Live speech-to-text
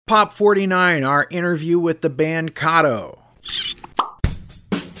Pop 49, our interview with the band Kato.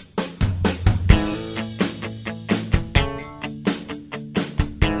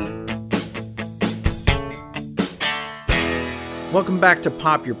 Welcome back to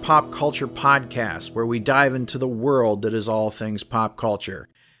Pop, your pop culture podcast, where we dive into the world that is all things pop culture.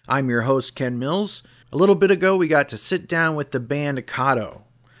 I'm your host, Ken Mills. A little bit ago, we got to sit down with the band Kato.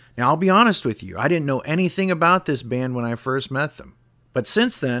 Now, I'll be honest with you, I didn't know anything about this band when I first met them. But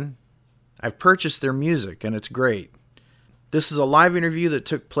since then, I've purchased their music, and it's great. This is a live interview that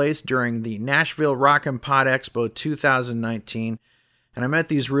took place during the Nashville Rockin' Pod Expo 2019, and I met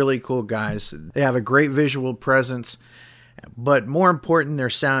these really cool guys. They have a great visual presence, but more important, their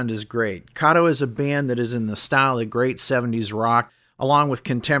sound is great. Kato is a band that is in the style of great 70s rock, along with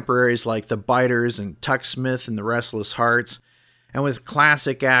contemporaries like the Biters and Tuck Smith and the Restless Hearts, and with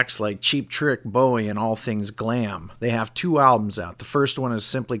classic acts like Cheap Trick, Bowie, and all things glam. They have 2 albums out. The first one is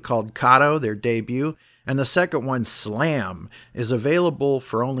simply called Kato, their debut, and the second one, Slam, is available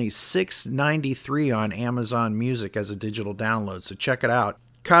for only $6.93 on Amazon Music as a digital download, so check it out.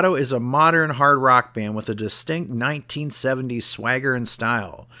 Kato is a modern hard rock band with a distinct 1970s swagger and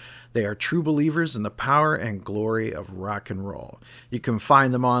style. They are true believers in the power and glory of rock and roll. You can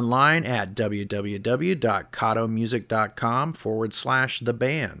find them online at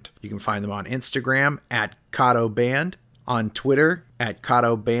www.katomusic.com/theband. You can find them on Instagram at Kato Band, on Twitter at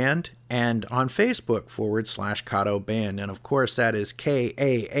Kato Band, and on Facebook /Kato Band. And of course, that is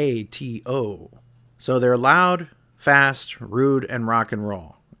Kaato. So they're loud, fast, rude, and rock and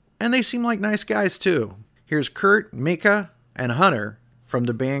roll. And they seem like nice guys too. Here's Kurt, Mika, and Hunter from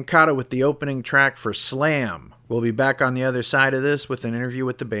the band Kato with the opening track for Slam. We'll be back on the other side of this with an interview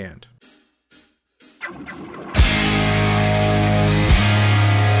with the band.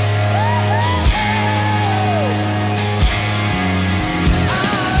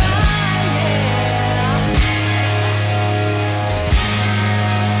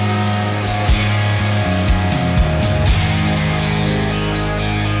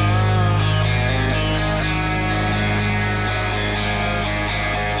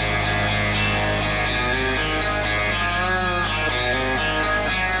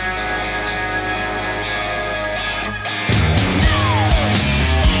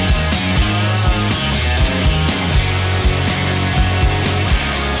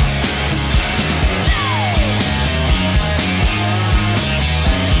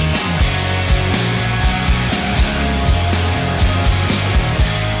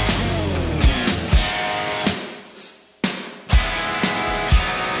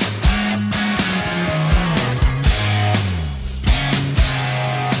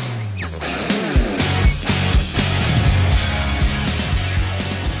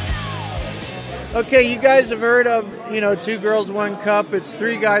 Okay, you guys have heard of, 2 girls, 1 cup. It's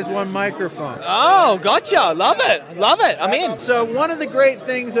 3 guys, 1 microphone. Oh, gotcha. Love it. I'm in. So one of the great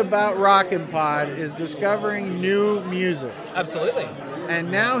things about Rockin' Pod is discovering new music. Absolutely.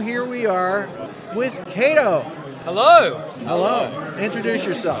 And now here we are with Kato. Hello. Introduce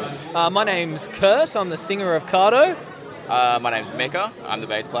yourselves. My name's Kurt. I'm the singer of Kato. My name's Mika. I'm the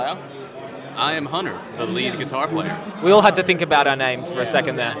bass player. I am Hunter, the lead guitar player. We all had to think about our names for a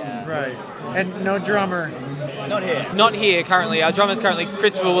second there. Right. And no drummer. Not here currently. Our drummer's currently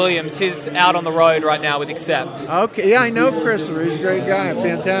Christopher Williams. He's out on the road right now with Accept. Okay, yeah, I know Christopher. He's a great guy.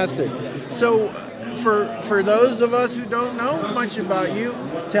 Fantastic. So for those of us who don't know much about you,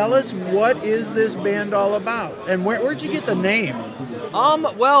 tell us, what is this band all about? And where'd you get the name?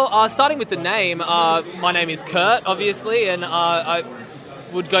 Starting with the name, my name is Kurt, obviously, and I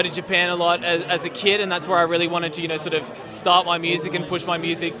would go to Japan a lot as a kid, and that's where I really wanted to, sort of start my music and push my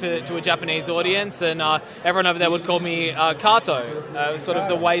music to a Japanese audience, and everyone over there would call me Kato, sort of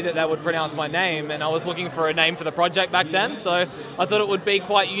the way that they would pronounce my name, and I was looking for a name for the project back then, so I thought it would be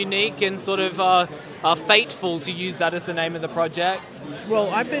quite unique and sort of fateful to use that as the name of the project. Well,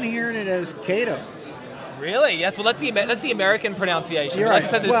 I've been hearing it as Kato. Really? Yes. Well, that's the American pronunciation. You're Right. right. I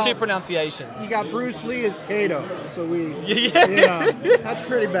just said there's 2 pronunciations. You got Bruce Lee as Kato, so Yeah. That's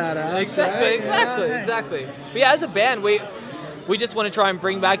pretty badass. Exactly. But yeah, as a band, we just want to try and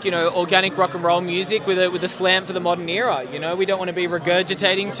bring back, organic rock and roll music with a slant for the modern era. We don't want to be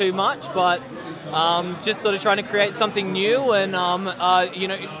regurgitating too much, but just sort of trying to create something new and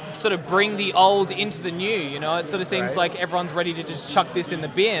sort of bring the old into the new. It sort of seems like everyone's ready to just chuck this in the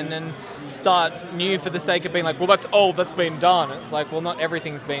bin and start new for the sake of being like, well, that's old, that's been done. It's like, well, not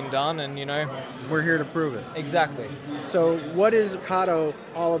everything's been done, and we're here to prove it. Exactly. So what is Kato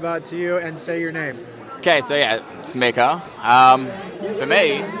all about to you? And say your name. Okay, so yeah, it's Mika. For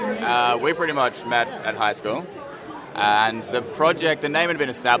me, we pretty much met at high school. And the project, the name had been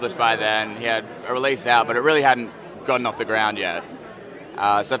established by then. He had a release out, but it really hadn't gotten off the ground yet.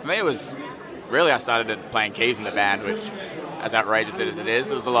 So for me, it was really, I started playing keys in the band, which, as outrageous as it is,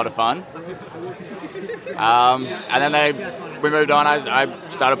 it was a lot of fun. And then we moved on. I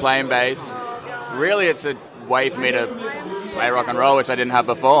started playing bass. Really, it's a way for me to play rock and roll, which I didn't have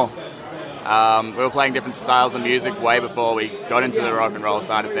before. We were playing different styles of music way before we got into the rock and roll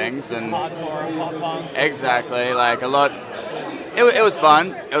side of things, and exactly, like a lot. It was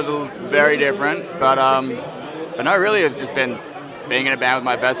fun. It was very different, but no, really, it's just been being in a band with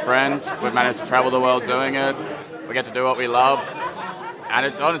my best friend. We've managed to travel the world doing it. We get to do what we love, and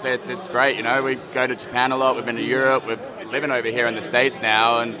it's honestly, it's great. You know, we go to Japan a lot. We've been to Europe. We're living over here in the States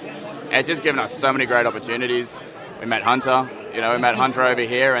now, and it's just given us so many great opportunities. We met Hunter. We met Hunter over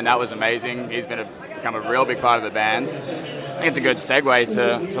here, and that was amazing. He's become a real big part of the band. I think it's a good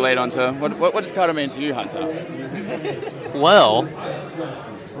segue to lead on to what does Kato mean to you, Hunter? Well,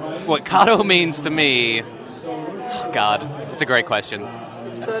 what Kato means to me, oh God, it's a great question.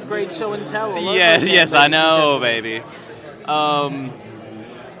 Third grade show and tell. Yes, I know, baby.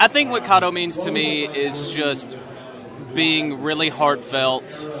 I think what Kato means to me is just being really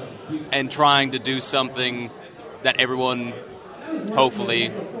heartfelt and trying to do something that everyone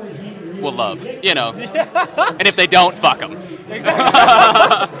hopefully will love, and if they don't, fuck them.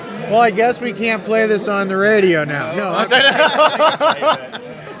 Well, I guess we can't play this on the radio now. No.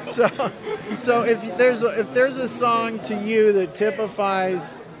 So if there's a song to you that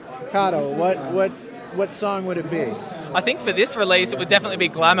typifies Kato, what song would it be? I think for this release, it would definitely be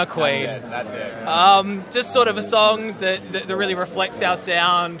Glamour Queen. That's it. Just sort of a song that really reflects our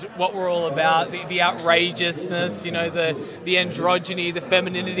sound, what we're all about, the outrageousness, the androgyny, the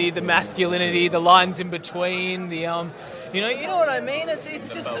femininity, the masculinity, the lines in between, the you know what I mean?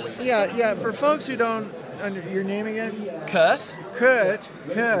 It's just yeah. For folks who don't, your name again? Kurt,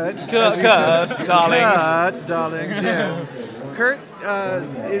 darlings. Yes. Kurt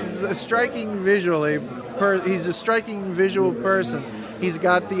is a striking he's a striking visual person. He's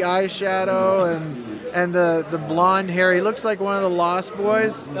got the eyeshadow and the blonde hair. He looks like one of the Lost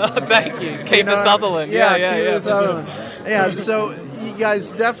Boys. Oh, thank you. Kiefer Sutherland. Yeah. Kiefer Sutherland. Sure. Yeah, so you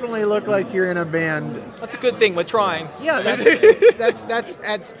guys definitely look like you're in a band. That's a good thing. We're trying. Yeah,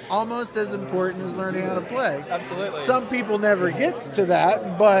 that's almost as important as learning how to play. Absolutely. Some people never get to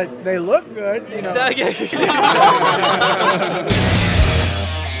that, but they look good. Exactly.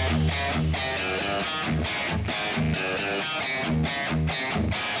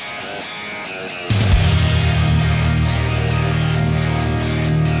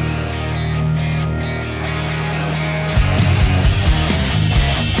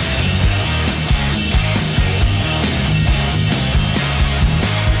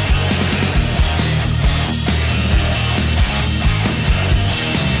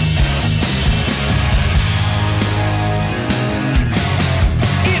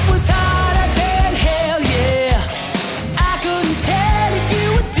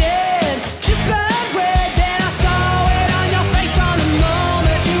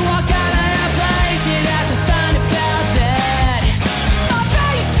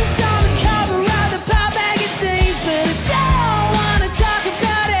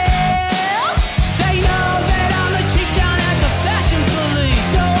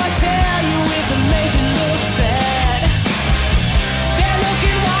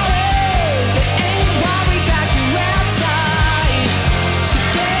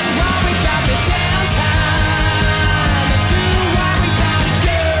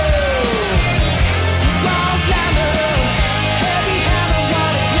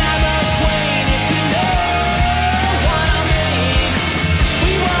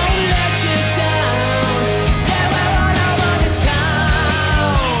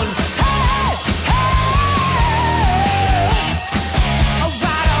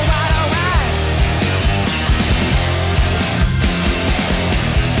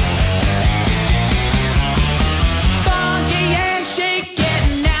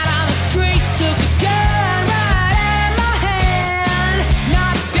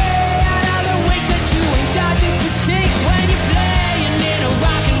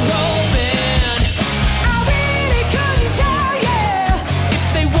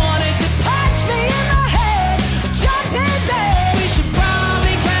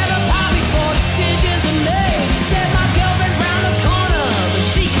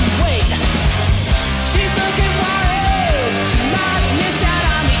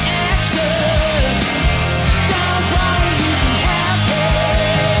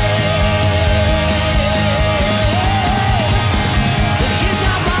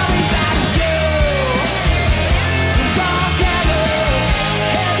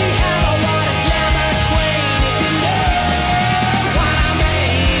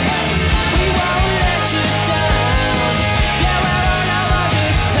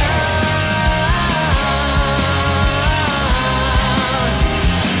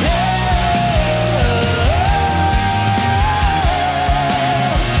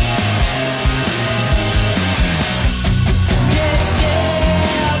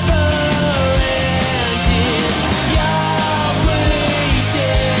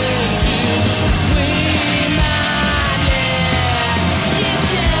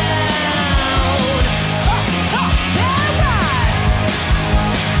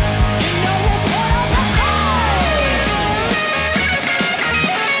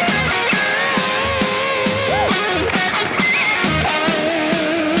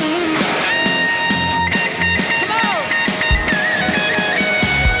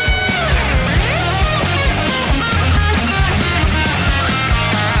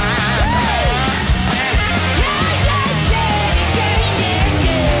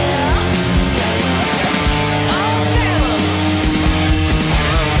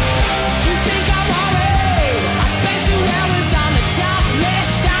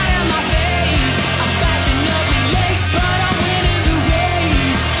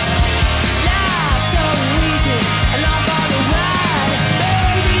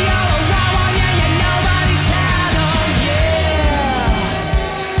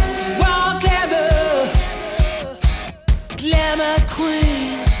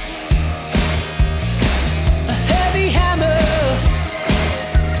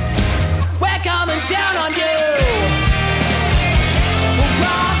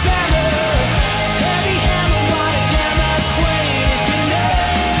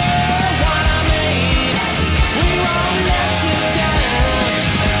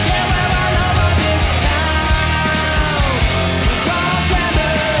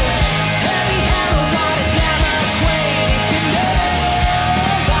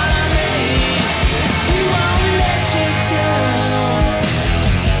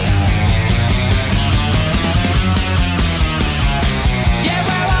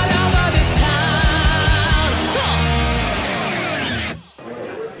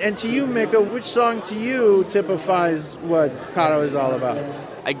 And to you, Mika, which song to you typifies what Kato is all about?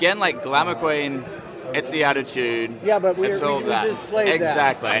 Again, like Glamour Queen, it's the attitude. Yeah, but we it's all that. just played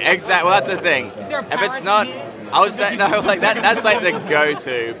exactly. that. Exactly. Well, that's the thing. Is there a If it's not, I would say no. Like that's like the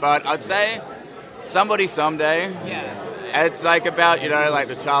go-to. But I'd say Somebody Someday. Yeah. It's like about, like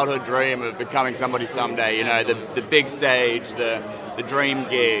the childhood dream of becoming somebody someday. The big stage, the dream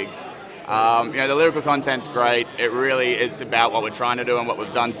gig. The lyrical content's great. It really is about what we're trying to do and what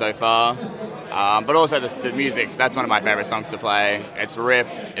we've done so far. But also the music. That's one of my favorite songs to play. It's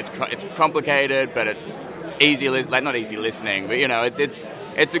riffs. It's complicated, but it's easy. Not easy listening, but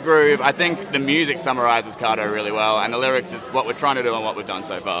it's a groove. I think the music summarizes Kato really well, and the lyrics is what we're trying to do and what we've done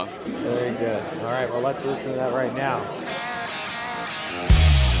so far. Very good. All right, well, let's listen to that right now.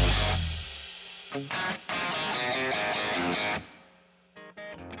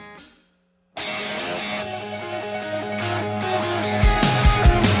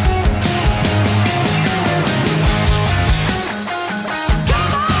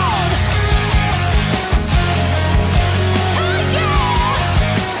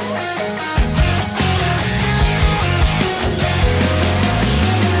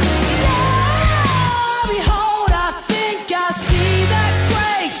 Behold, I think I see that great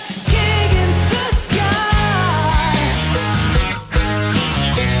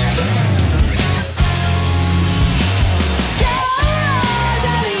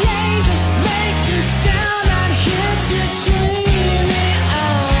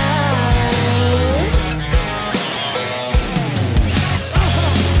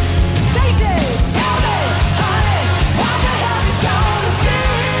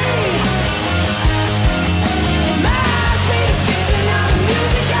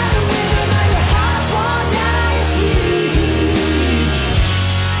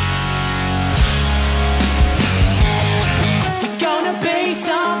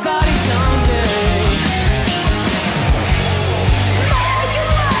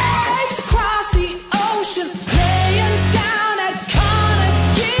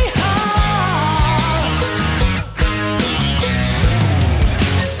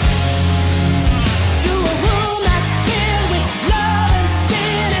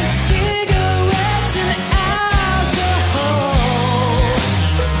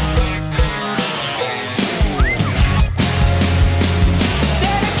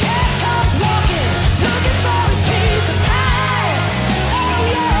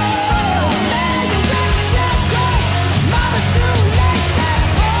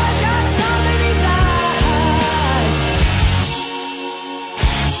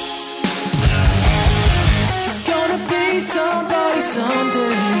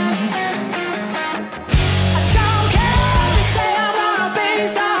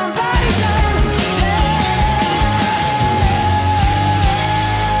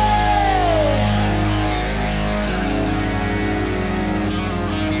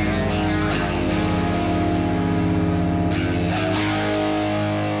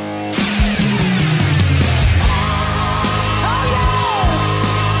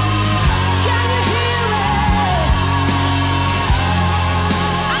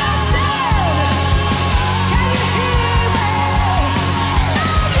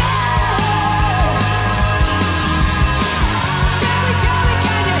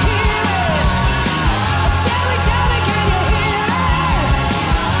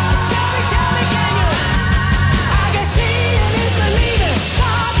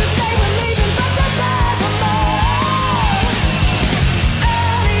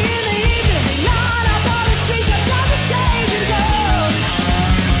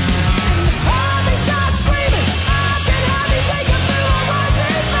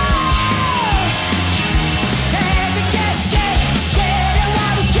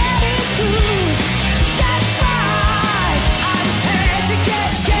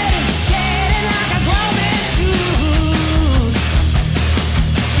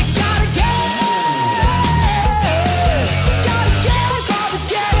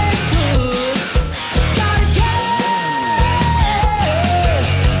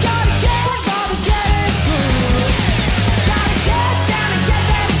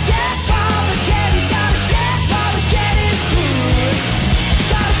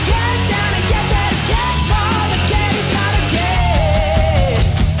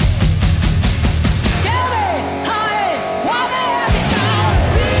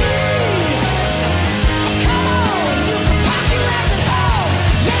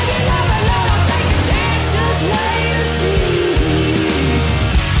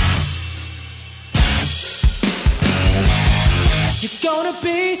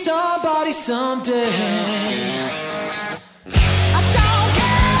somebody someday. I don't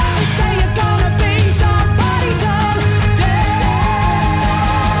care.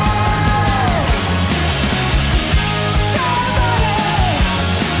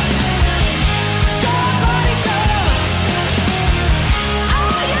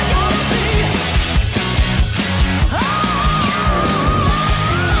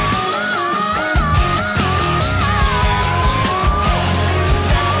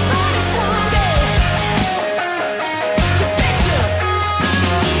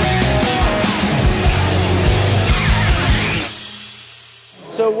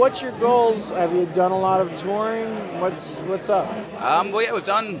 what's your goals? Have you done a lot of touring? What's up? Well, yeah,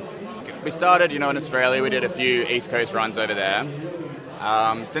 we started, in Australia. We did a few East Coast runs over there.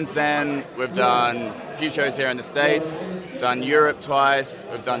 Since then, we've done a few shows here in the States, done Europe twice,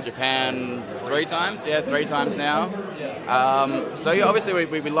 we've done Japan 3 times. Yeah, 3 times now. So yeah, obviously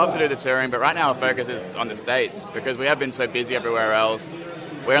we love to do the touring, but right now our focus is on the States because we have been so busy everywhere else.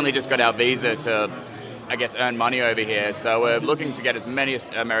 We only just got our visa to, I guess, earn money over here. So we're looking to get as many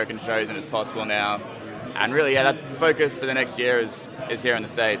American shows in as possible now. And really, yeah, that focus for the next year is here in the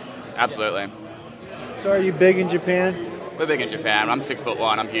States. Absolutely. So are you big in Japan? We're big in Japan. I'm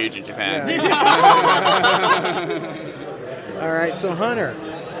 6'1". I'm huge in Japan. Yeah. All right, so Hunter,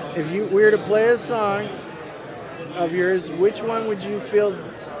 if you were to play a song of yours, which one would you feel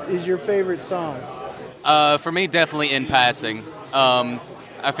is your favorite song? For me, definitely In Passing.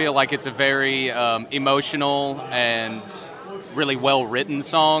 I feel like it's a very emotional and really well-written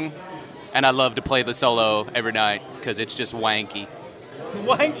song, and I love to play the solo every night because it's just wanky.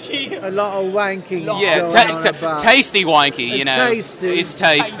 Wanky. A lot of wanking. Yeah, tasty wanky, you know. Tasty. It's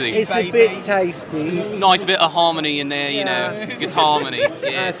tasty. It's a bit tasty. Nice bit of harmony in there, you know. Guitar harmony.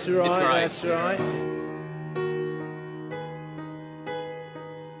 Yeah, That's right, it's great. that's right.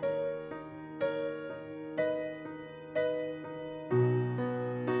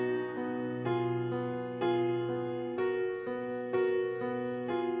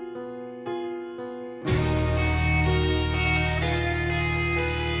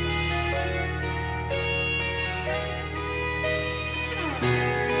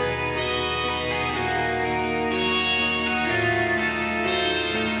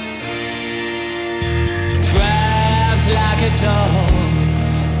 Like a dog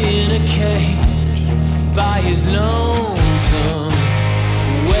in a cage by his lonesome,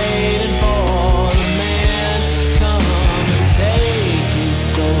 waiting for the man to come and take his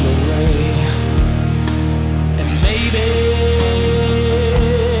soul away. And maybe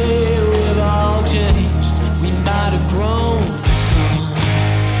we've all changed, we might have grown some,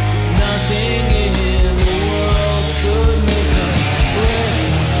 but nothing in the world could make us ready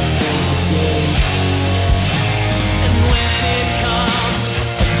for the day. It comes,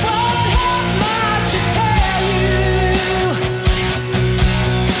 I won't have much to tell you.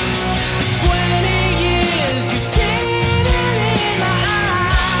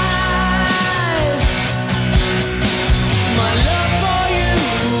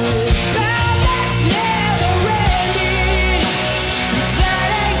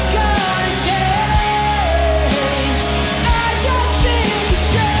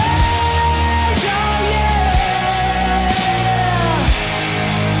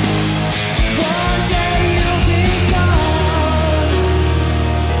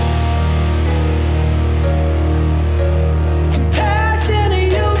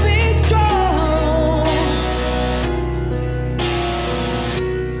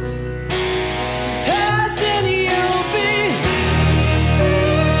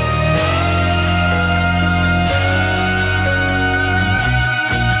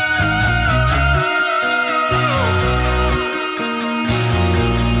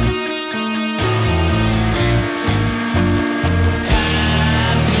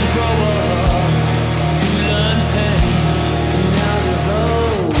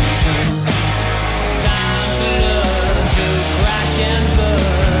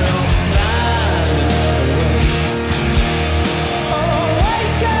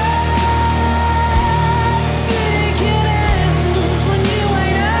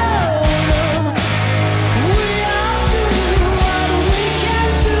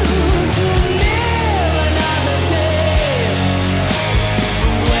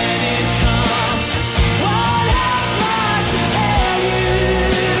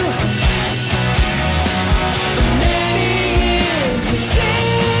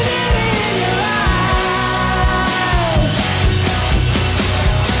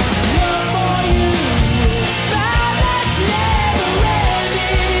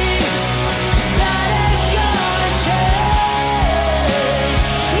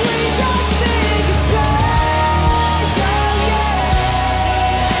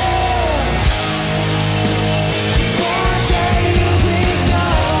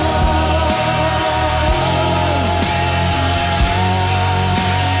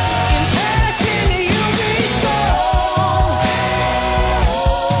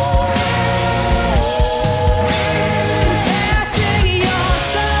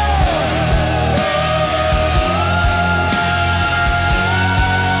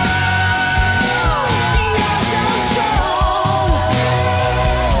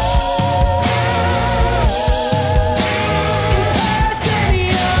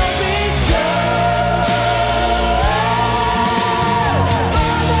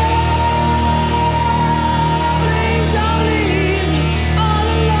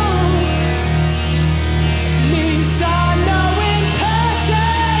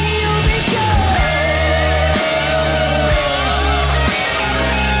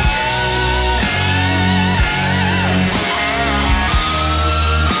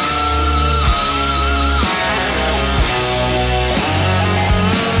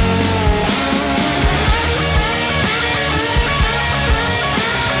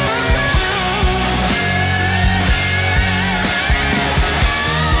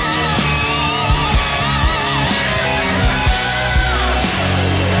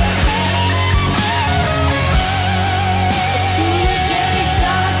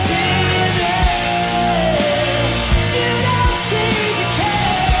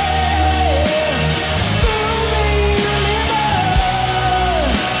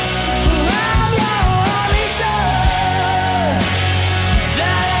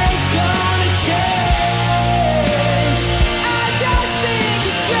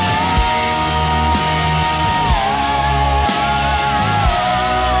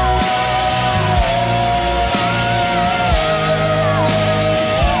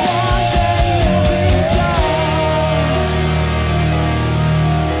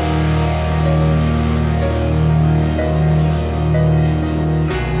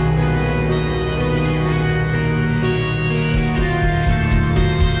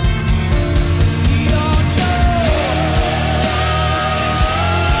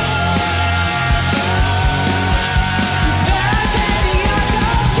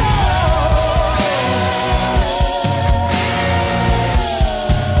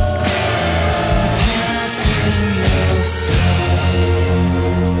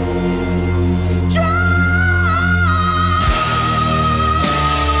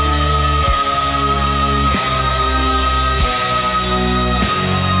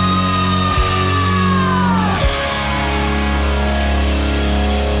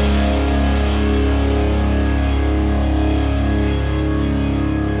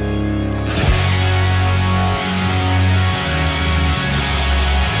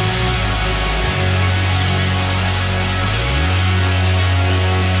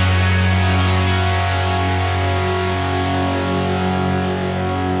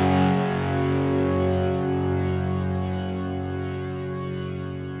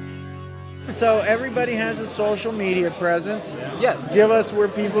 So everybody has a social media presence. Yes. Give us where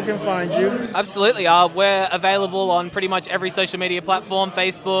people can find you. Absolutely. We're available on pretty much every social media platform,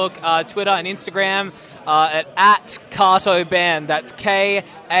 Facebook, Twitter, and Instagram at Kaato Band. That's Kaato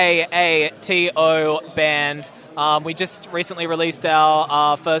Band. We just recently released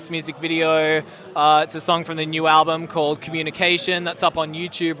our first music video. It's a song from the new album called Communication. That's up on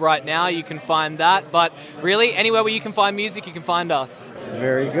YouTube right now. You can find that. But really, anywhere where you can find music, you can find us.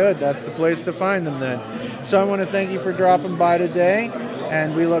 Very good. That's the place to find them then. So I want to thank you for dropping by today,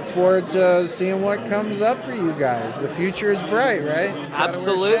 and we look forward to seeing what comes up for you guys. The future is bright, right?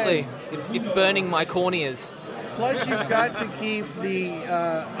 Absolutely. It's burning my corneas. Plus, you've got to keep the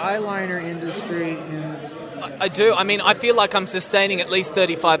eyeliner industry in... I do. I mean, I feel like I'm sustaining at least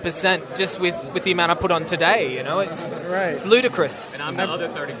 35% just with the amount I put on today, you know? It's ludicrous. And I'm the other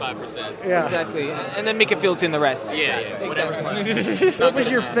 35%. Yeah. Exactly. And then Mika fills in the rest. Yeah. Exactly. What was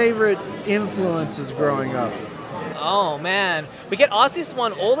your favorite influences growing up? Oh, man. We get asked this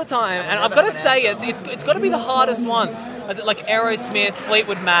one all the time, and I've got to say it's got to be the hardest one. Like Aerosmith,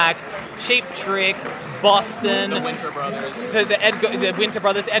 Fleetwood Mac, Cheap Trick, Boston, The Winter Brothers. the Winter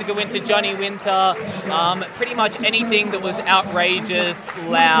Brothers, Edgar Winter, Johnny Winter, pretty much anything that was outrageous,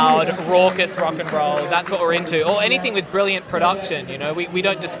 loud, raucous rock and roll. That's what we're into. Or anything with brilliant production, you know. We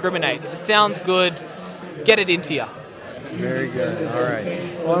don't discriminate. If it sounds good, get it into you. Very good. All right.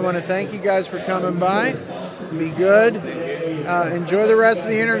 Well, I want to thank you guys for coming by. Be good. Enjoy the rest of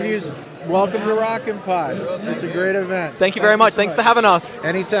the interviews. Welcome to Rockin' Pod. It's a great event. Thank you very much. Thanks for having us.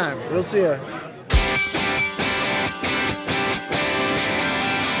 Anytime. We'll see you.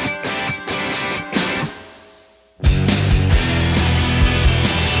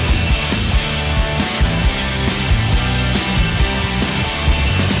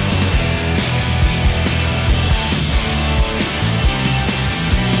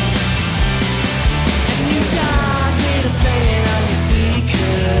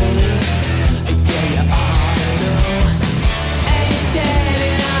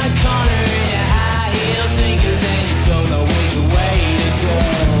 Standing on a corner in a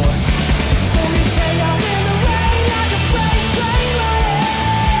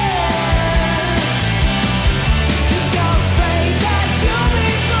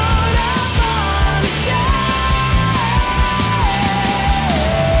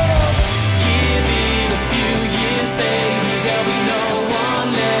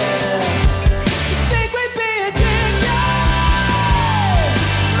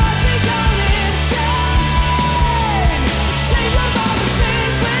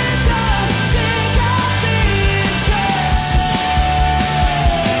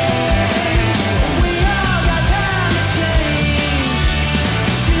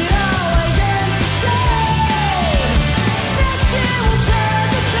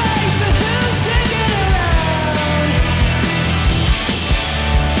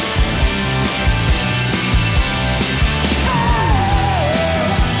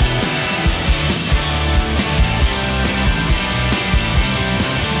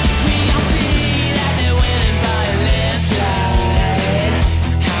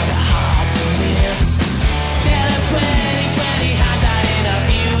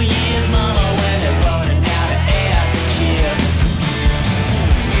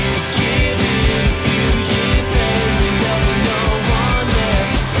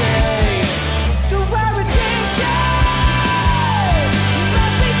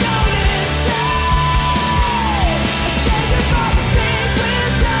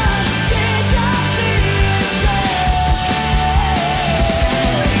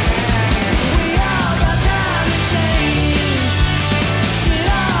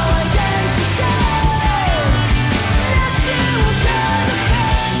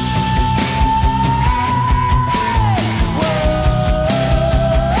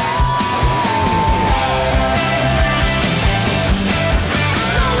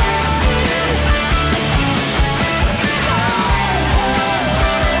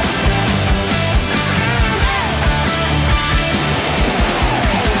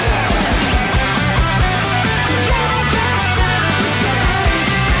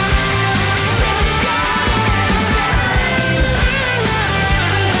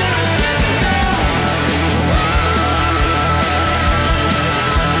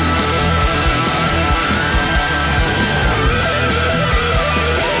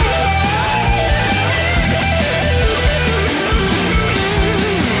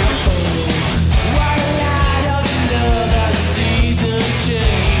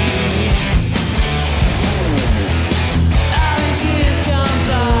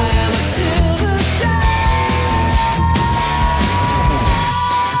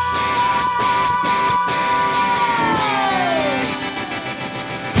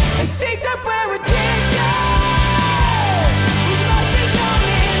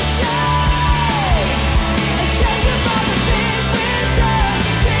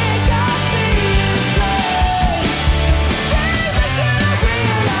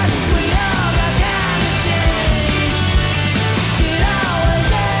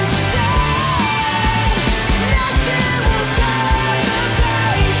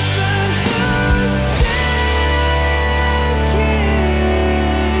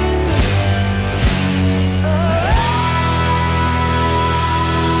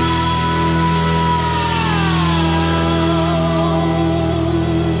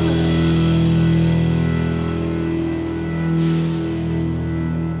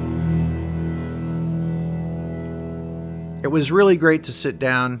It was really great to sit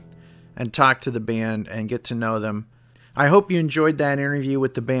down and talk to the band and get to know them. I hope you enjoyed that interview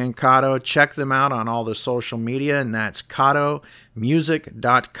with the band Kato. Check them out on all the social media, and that's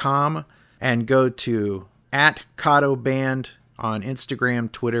katomusic.com, and go to @KatoBand on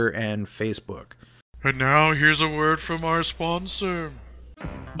Instagram, Twitter, and Facebook. And now here's a word from our sponsor.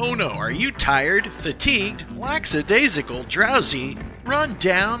 Oh no, are you tired, fatigued, lackadaisical, drowsy, run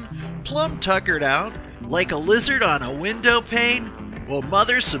down, plumb tuckered out, like a lizard on a window pane? Well,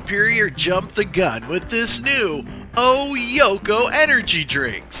 Mother Superior jumped the gun with this new Oh Yoko energy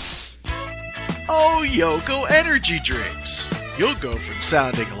drinks. Oh Yoko energy drinks. You'll go from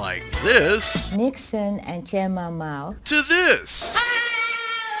sounding like this Nixon and Chairman Mao to this.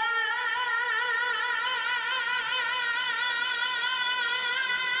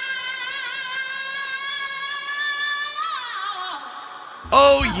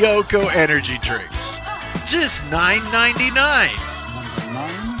 Oh Yoko energy drinks. Just $9.99.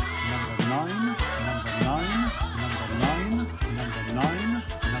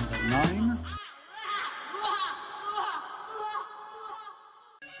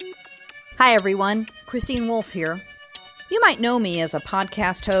 Hi everyone, Christine Wolf here. You might know me as a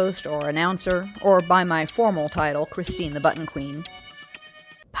podcast host or announcer, or by my formal title, Christine the Button Queen.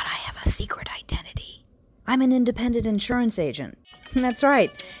 But I have a secret identity. I'm an independent insurance agent. That's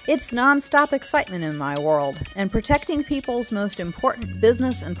right, it's non-stop excitement in my world, and protecting people's most important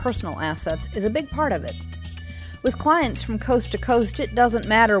business and personal assets is a big part of it. With clients from coast to coast, it doesn't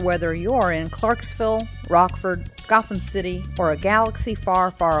matter whether you're in Clarksville, Rockford, Gotham City, or a galaxy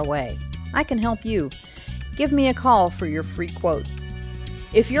far, far away. I can help you. Give me a call for your free quote.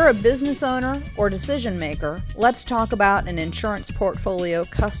 If you're a business owner or decision maker, let's talk about an insurance portfolio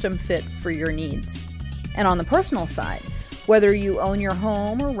custom fit for your needs. And on the personal side, whether you own your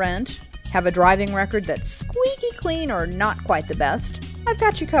home or rent, have a driving record that's squeaky clean or not quite the best, I've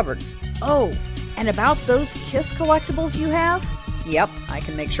got you covered. Oh, and about those KISS collectibles you have? Yep, I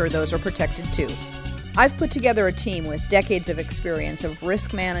can make sure those are protected too. I've put together a team with decades of experience of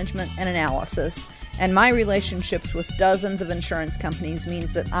risk management and analysis, and my relationships with dozens of insurance companies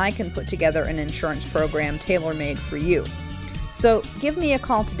means that I can put together an insurance program tailor-made for you. So give me a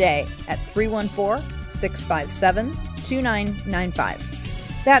call today at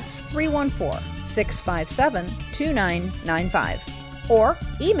 314-657-2995. That's 314-657-2995. Or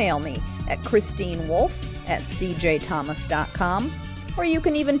email me at christinewolf@cjthomas.com, or you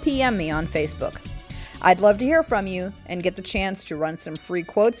can even PM me on Facebook. I'd love to hear from you and get the chance to run some free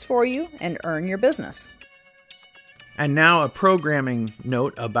quotes for you and earn your business. And now a programming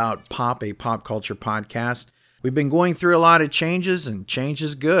note about Pop, a pop culture podcast. We've been going through a lot of changes, and change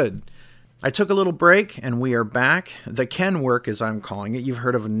is good. I took a little break, and we are back. The Kenwork, as I'm calling it. You've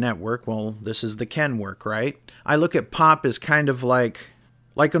heard of a network. Well, this is the Kenwork, right? I look at Pop as kind of like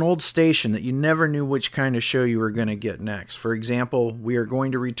an old station that you never knew which kind of show you were going to get next. For example, we are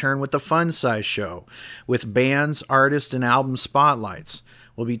going to return with the Fun Size Show, with bands, artists, and album spotlights.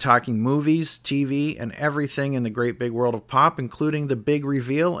 We'll be talking movies, TV, and everything in the great big world of pop, including the big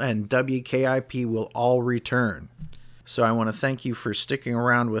reveal, and WKIP will all return. So I want to thank you for sticking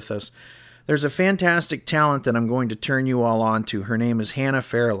around with us. There's a fantastic talent that I'm going to turn you all on to. Her name is Hannah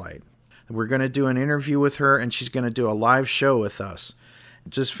Fairlight. We're going to do an interview with her, and she's going to do a live show with us.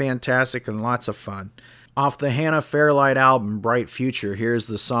 Just fantastic and lots of fun. Off the Hannah Fairlight album, Bright Future, here's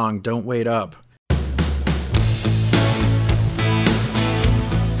the song Don't Wait Up.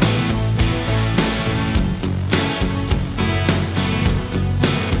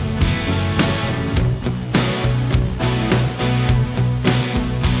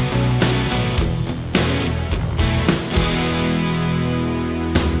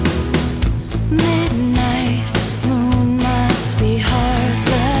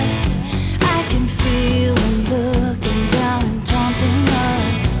 I can feel him looking down and taunting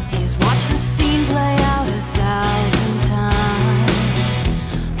us. He's watched the scene.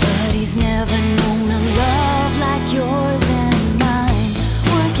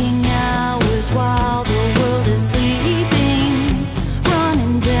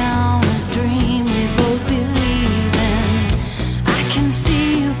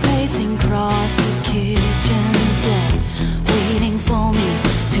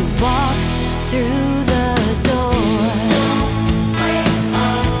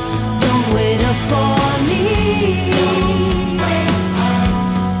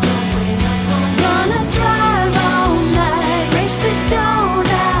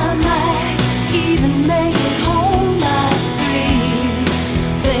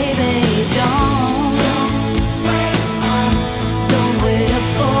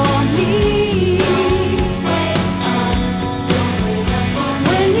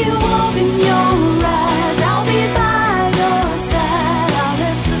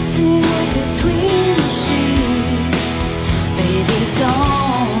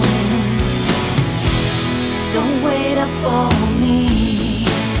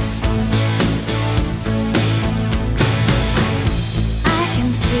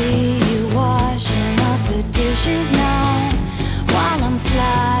 she's mine. While I'm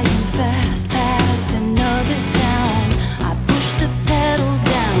flying fast past another town, I push the pedal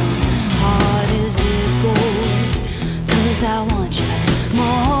down, hard as it goes, 'cause I want you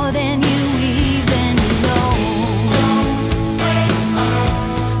more than you even know.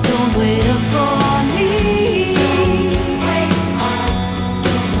 Don't wait up for me.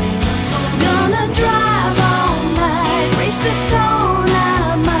 Gonna drive all night, race the dawn. I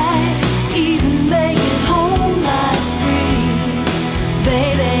might even make it home by 3.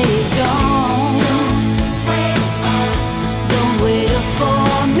 Baby, don't wait up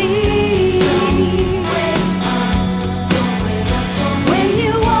for me. When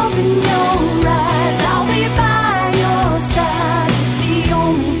you open your eyes, I'll be by your side. It's the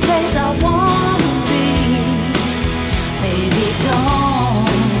only place I wanna be. Baby,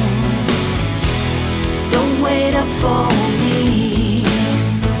 don't wait up for me.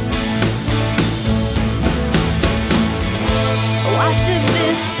 Why should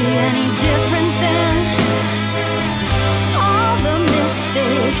this be any different than all the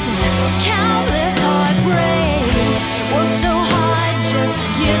mistakes and countless heartbreaks? Worked so hard just to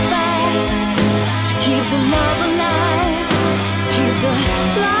get by, to keep the love alive, keep the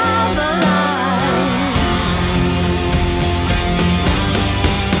love alive.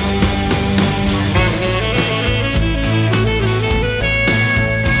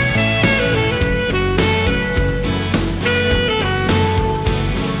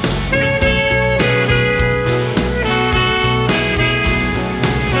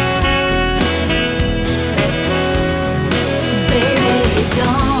 Baby,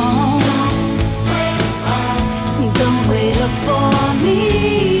 don't wait up for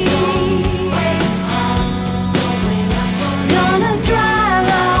me. Gonna drive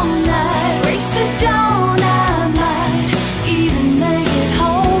all night, race the dawn. I might even make it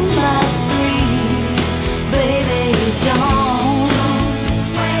home by 3. Baby,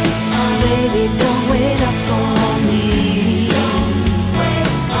 don't wait up for me.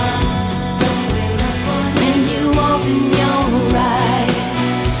 When you open your eyes,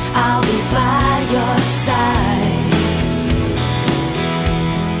 I'll be by your side.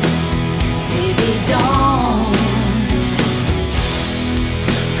 Baby, don't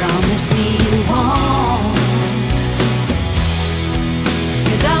promise me you won't,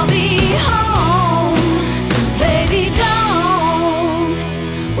 'cause I'll be home. Baby, don't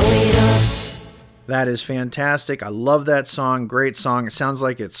wait up. That is fantastic. I love that song. Great song. It sounds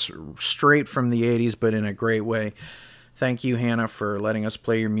like it's straight from the 80s, but in a great way. Thank you, Hannah, for letting us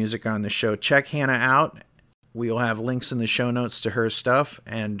play your music on the show. Check Hannah out. We'll have links in the show notes to her stuff.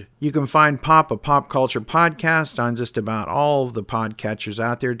 And you can find Pop, a pop culture podcast, on just about all of the podcatchers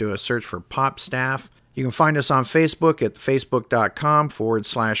out there. Do a search for Pop Staff. You can find us on Facebook at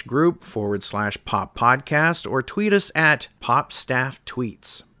facebook.com/group/Pop Podcast, or tweet us at Pop Staff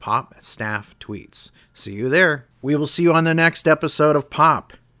Tweets. Pop Staff Tweets. See you there. We will see you on the next episode of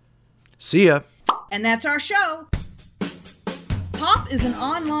Pop. See ya. And that's our show. Pop is an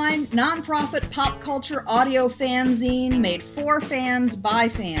online, non-profit pop culture audio fanzine made for fans by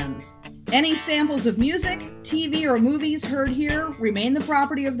fans. Any samples of music, TV, or movies heard here remain the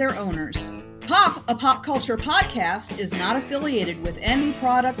property of their owners. Pop, a pop culture podcast, is not affiliated with any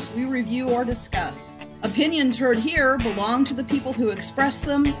products we review or discuss. Opinions heard here belong to the people who express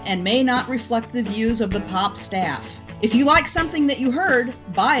them and may not reflect the views of the Pop staff. If you like something that you heard,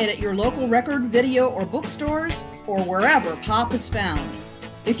 buy it at your local record, video, or bookstores, or wherever Pop is found.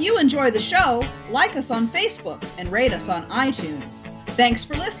 If you enjoy the show, like us on Facebook and rate us on iTunes. Thanks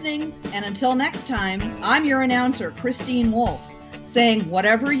for listening, and until next time, I'm your announcer, Christine Wolf, saying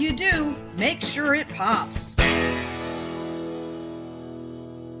whatever you do, make sure it pops.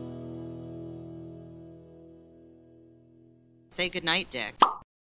 Say goodnight, Dick.